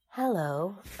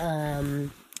Hello.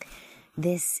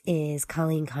 This is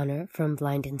Colleen Connor from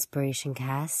Blind Inspiration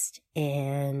Cast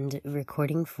and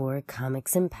recording for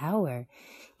Comics Empower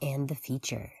and the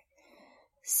feature.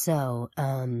 So,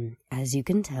 as you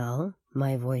can tell,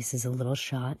 my voice is a little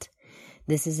shot.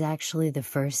 This is actually the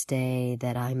first day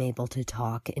that I'm able to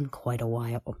talk in quite a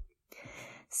while.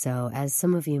 So, as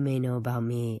some of you may know about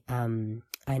me,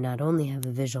 I not only have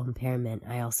a visual impairment,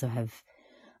 I also have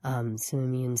some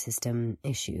immune system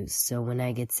issues. So when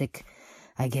I get sick,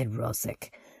 I get real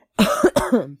sick.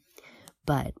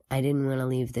 But I didn't want to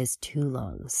leave this too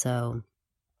long. So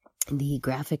the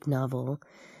graphic novel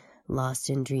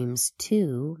Lost in Dreams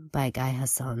 2 by Guy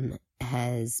Hassan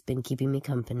has been keeping me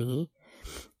company.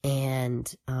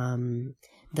 And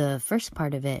the first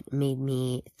part of it made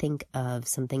me think of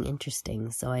something interesting.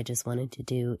 So I just wanted to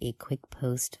do a quick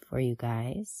post for you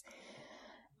guys.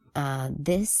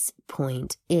 This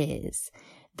point is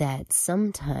that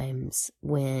sometimes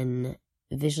when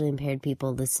visually impaired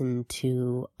people listen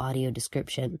to audio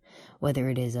description, whether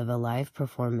it is of a live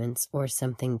performance or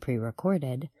something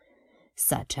pre-recorded,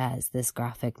 such as this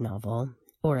graphic novel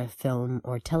or a film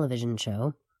or television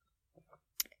show,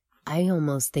 I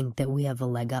almost think that we have a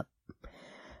leg up,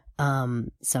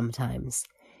 sometimes.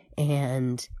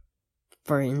 And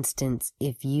for instance,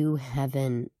 if you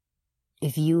hadn't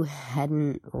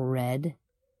read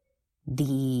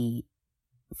the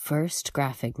first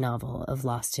graphic novel of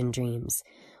Lost in Dreams,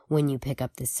 when you pick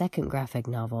up the second graphic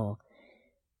novel,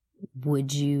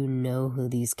 would you know who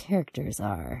these characters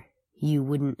are? You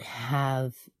wouldn't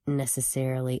have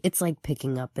necessarily, it's like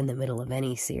picking up in the middle of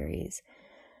any series.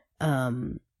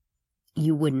 You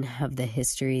wouldn't have the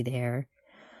history there.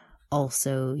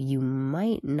 Also, you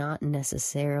might not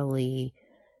necessarily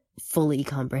fully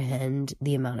comprehend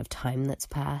the amount of time that's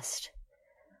passed.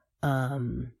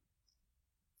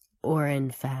 Or in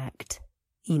fact,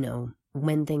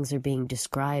 when things are being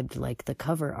described, like the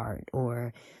cover art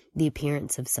or the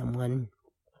appearance of someone,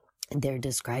 they're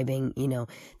describing,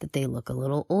 that they look a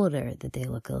little older, that they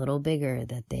look a little bigger,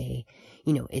 that they,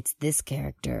 it's this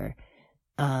character.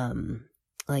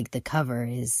 Like the cover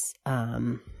is,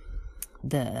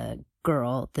 the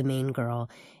main girl,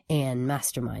 and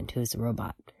Mastermind, who's a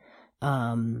robot.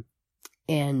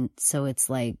 And so it's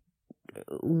like,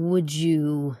 would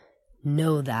you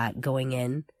know that going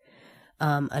in?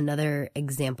 Another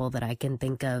example that I can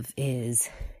think of is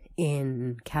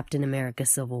in Captain America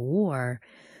Civil War.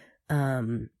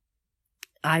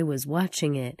 I was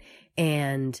watching it,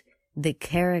 and the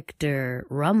character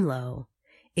Rumlow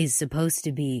is supposed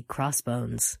to be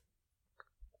Crossbones.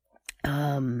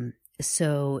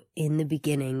 So in the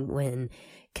beginning, when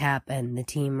Cap and the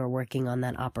team are working on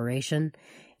that operation,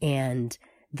 and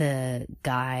the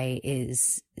guy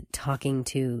is talking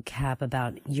to Cap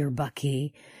about "you're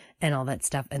Bucky" and all that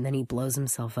stuff, and then he blows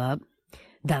himself up,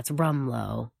 that's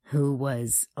Rumlow, who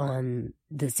was on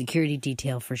the security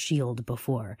detail for S.H.I.E.L.D.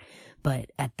 before.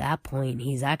 But at that point,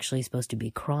 he's actually supposed to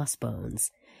be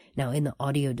Crossbones. Now, in the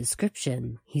audio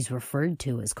description, he's referred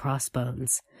to as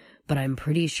Crossbones, but I'm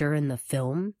pretty sure in the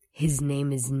film, his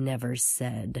name is never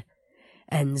said.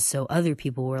 And so other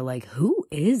people were like, who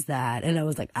is that? And I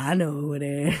was like, I know who it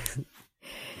is.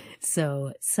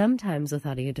 So sometimes with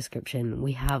audio description,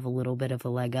 we have a little bit of a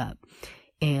leg up.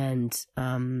 And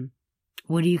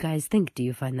what do you guys think? Do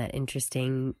you find that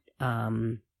interesting?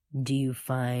 Do you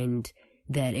find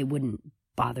that it wouldn't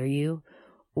bother you?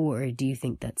 Or do you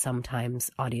think that sometimes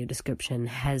audio description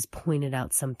has pointed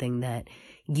out something that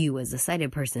you as a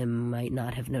sighted person might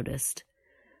not have noticed?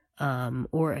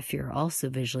 Or if you're also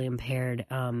visually impaired,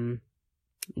 do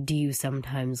you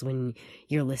sometimes, when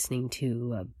you're listening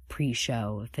to a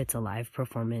pre-show, if it's a live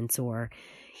performance or,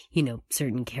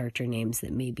 certain character names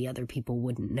that maybe other people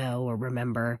wouldn't know or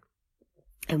remember,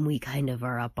 and we kind of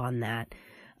are up on that,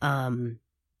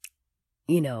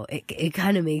 it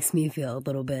kind of makes me feel a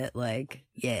little bit like,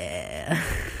 yeah,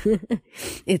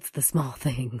 it's the small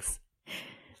things.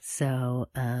 So,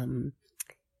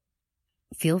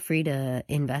 feel free to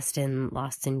invest in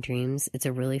Lost in Dreams. It's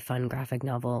a really fun graphic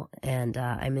novel, and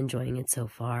I'm enjoying it so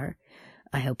far.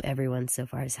 I hope everyone so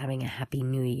far is having a happy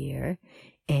new year,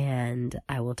 and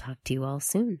I will talk to you all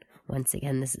soon. Once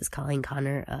again, this is Colleen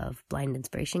Connor of Blind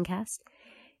Inspiration Cast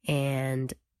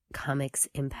and Comics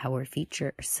Empower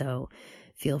feature. So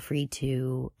feel free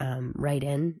to write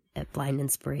in at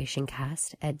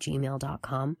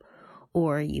blindinspirationcast@gmail.com,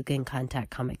 or you can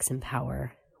contact Comics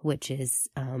Empower, which is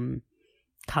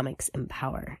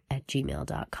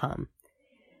comicsempower@gmail.com.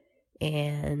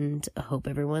 And I hope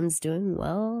everyone's doing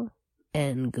well,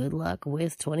 and good luck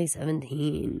with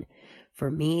 2017.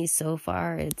 For me, so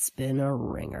far, it's been a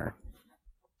ringer.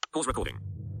 Pause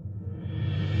recording.